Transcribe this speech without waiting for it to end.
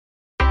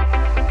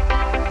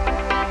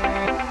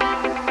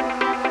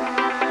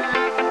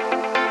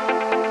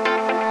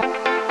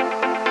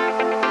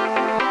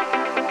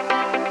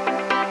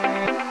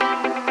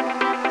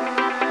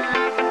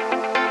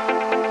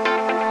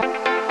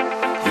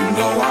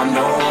I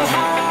know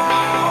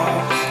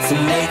how to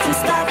make them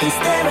stop and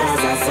stare as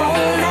I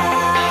zone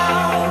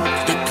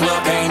out. The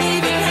club can't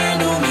even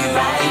handle me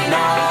right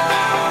now.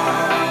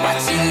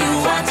 Watching you,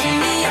 watching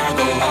me, I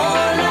go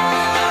all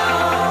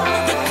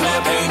out. The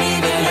club can't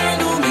even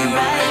handle me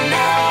right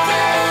now.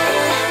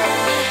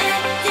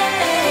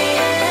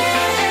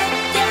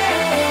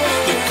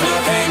 The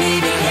club can't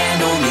even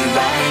handle me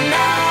right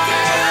now.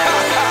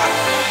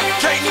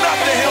 Can't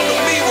nothing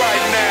handle me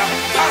right now.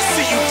 I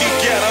see you,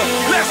 D-Getter.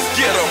 Let's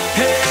get 'em.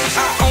 Hey,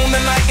 I own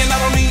the night and I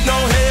don't need no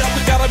help.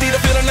 Gotta be the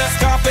feeling that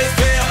Scarface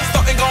feel.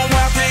 Starting going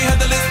wild, can't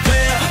handle this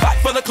pair. Back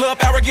for the club,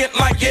 arrogant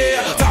like yeah.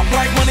 Top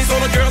like money, so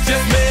the girls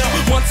just mail.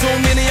 One too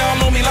many, y'all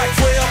know me like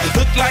 12.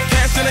 Look like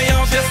cash and they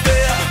all just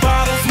there.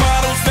 Bottles,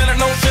 models, spending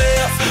no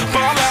shares.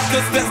 Fall out,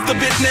 cause that's the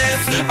business.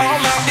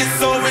 All out is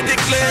so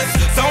ridiculous.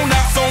 Zone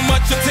out, so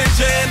much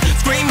attention.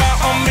 Scream out,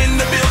 I'm in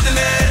the building.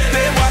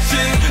 They're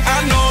watching, I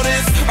know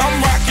this. I'm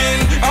rocking,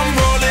 I'm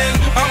rolling,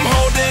 I'm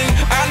holding.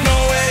 I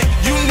know it,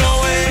 you know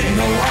it. You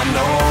know I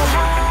know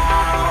how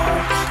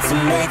to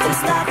make them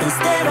stop and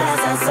stare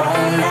as I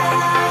zone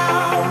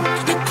out.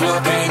 The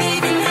club can't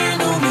even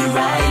handle me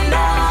right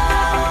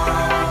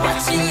now.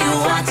 Watching you,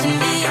 watching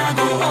me, I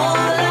go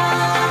all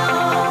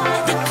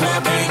out. The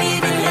club can't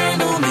even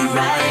handle me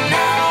right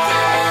now.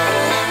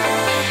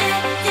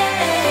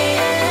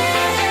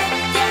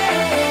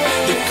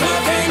 The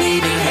club can't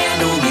even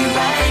handle me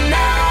right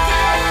now.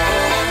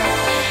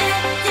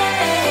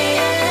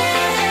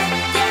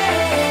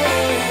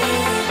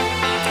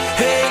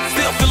 Hey,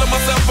 still feeling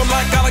myself, I'm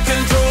like out of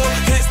control.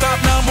 Can't stop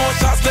now, more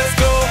shots, let's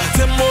go.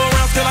 10 more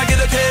rounds till I get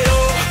a KO.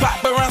 Pop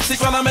around, she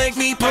tryna make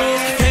me pull.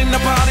 Came to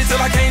party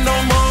till I can't no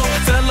more.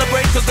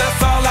 Celebrate, cause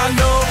that's all I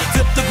know.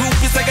 Tip the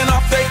groupies taking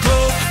off their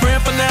clothes.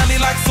 Grand finale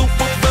like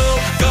Super Bowl.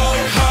 Go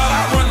hard,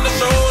 I run the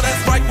show.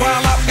 That's right,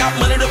 while I've got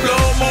money to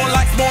blow. More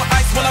lights, more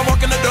ice when I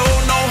walk in the door.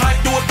 No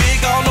hype, do it big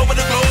all over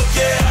the globe.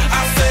 Yeah,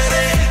 I said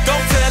it, go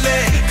tell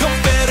it,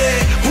 confetti.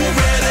 Who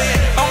ready?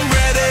 I'm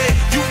ready,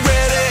 you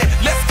ready?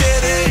 Let's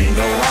get it. You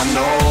know I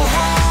know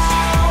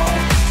how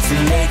to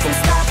make them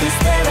stop and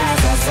stare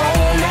as I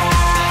zone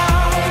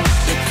out.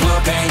 The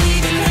club can't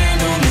even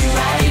handle me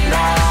right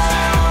now.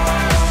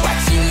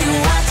 Watching you,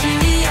 watching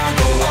me, I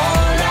go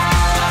all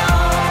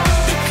out.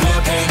 The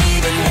club can't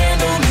even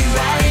handle me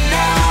right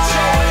now.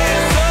 Put your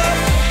hands up,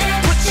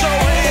 put your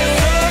hands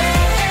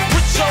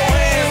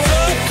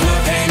up, The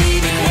club can't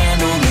even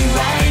handle me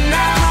right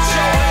now.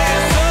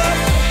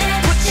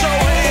 put your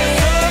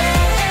hands up,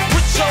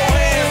 put your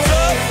hands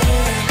up.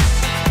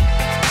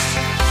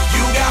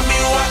 You got me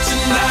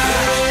watching now,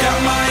 got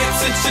my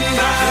attention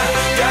now,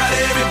 got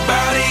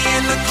everybody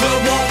in the club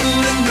wanting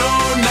to know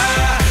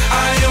now. I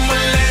am a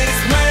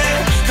ladies man,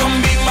 come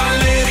be my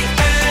lady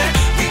and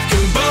we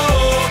can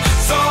both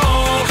so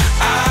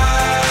I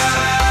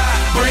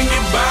bring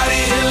your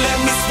body and let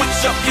me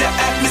switch up, yeah.